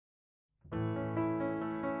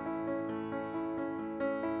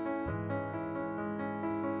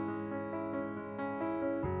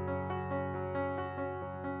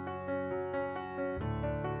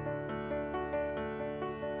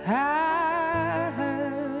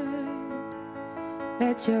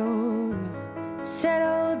that you're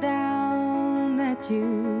settled down, that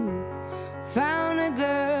you found a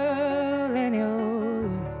girl and you're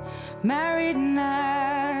married now.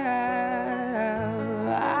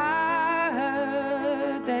 I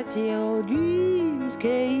heard that your dreams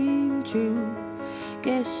came true.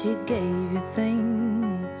 Guess she gave you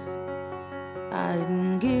things I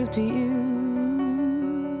didn't give to you.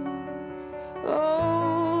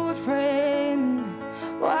 Old friend,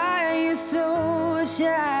 why are you so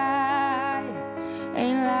shy?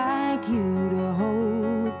 Ain't like you to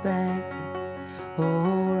hold back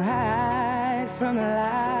or hide from the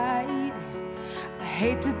light. I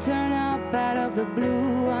hate to turn up out of the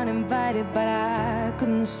blue uninvited, but I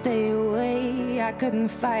couldn't stay away, I couldn't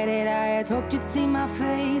fight it. I had hoped you'd see my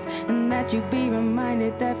face and that you'd be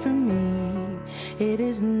reminded that for me it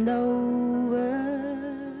isn't over.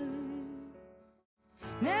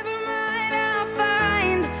 Never mind, I'll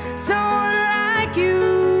find someone like you.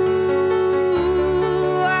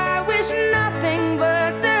 I wish nothing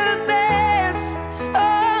but the best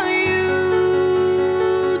for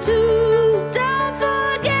you too. Don't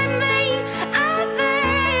forget me, I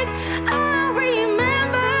beg. I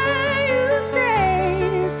remember you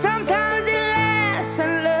say sometimes it lasts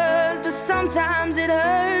and loves, but sometimes it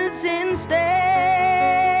hurts instead.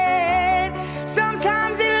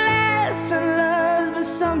 Sometimes it lasts and loves, but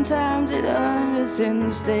sometimes it hurts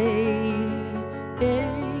instead.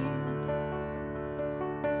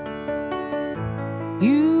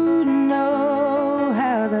 You know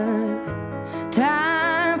how the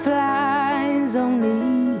time flies.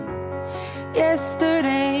 Only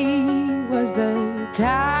yesterday was the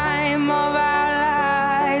time of our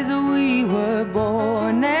lives. We were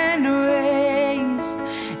born and raised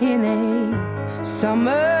in a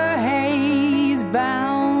summer haze,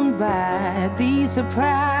 bound by the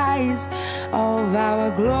surprise of our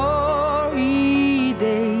glory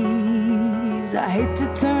days. I hate to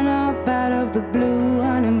turn up out of the blue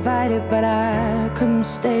uninvited, but I couldn't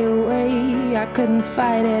stay away, I couldn't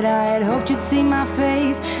fight it. I had hoped you'd see my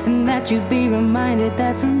face and that you'd be reminded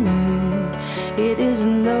that for me it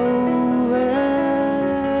isn't over.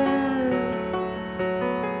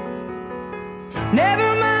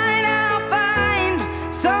 Never mind, I'll find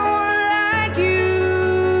someone like you.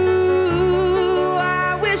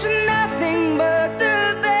 I wish nothing but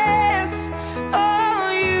the best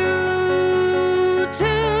for you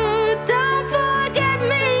too. Don't forget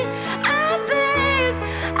me, I beg.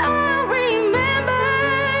 I remember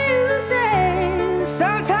you say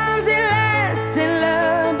sometimes it lasts in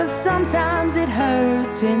love, but sometimes it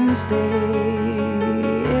hurts instead.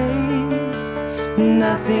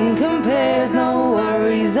 Nothing compares, no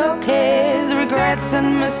worries or cares, regrets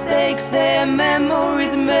and mistakes, their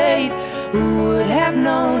memories made. Who would have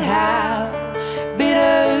known how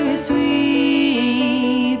bittersweet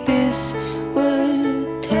this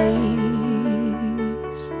would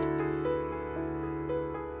taste?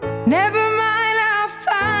 Never mind, I'll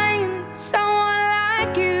find someone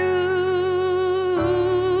like you.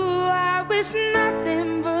 I wish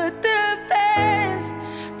nothing but the best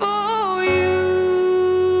for you.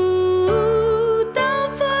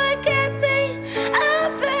 Don't forget me, I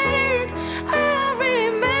beg. I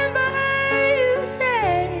remember you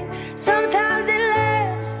said sometimes it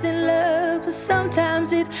lasts in love, but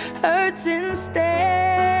sometimes it hurts instead.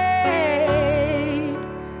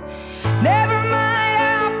 Never mind,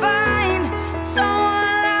 I'll find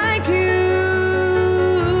someone like you.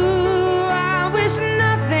 I wish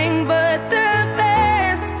nothing but the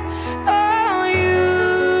best for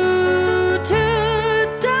you too.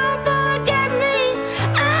 Don't forget me,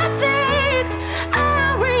 I beg. I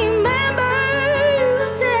remember you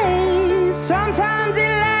say sometimes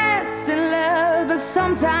it lasts in love, but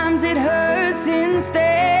sometimes it hurts instead.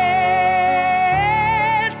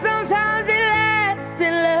 Sometimes it lasts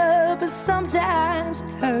in love, but sometimes it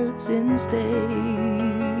hurts instead.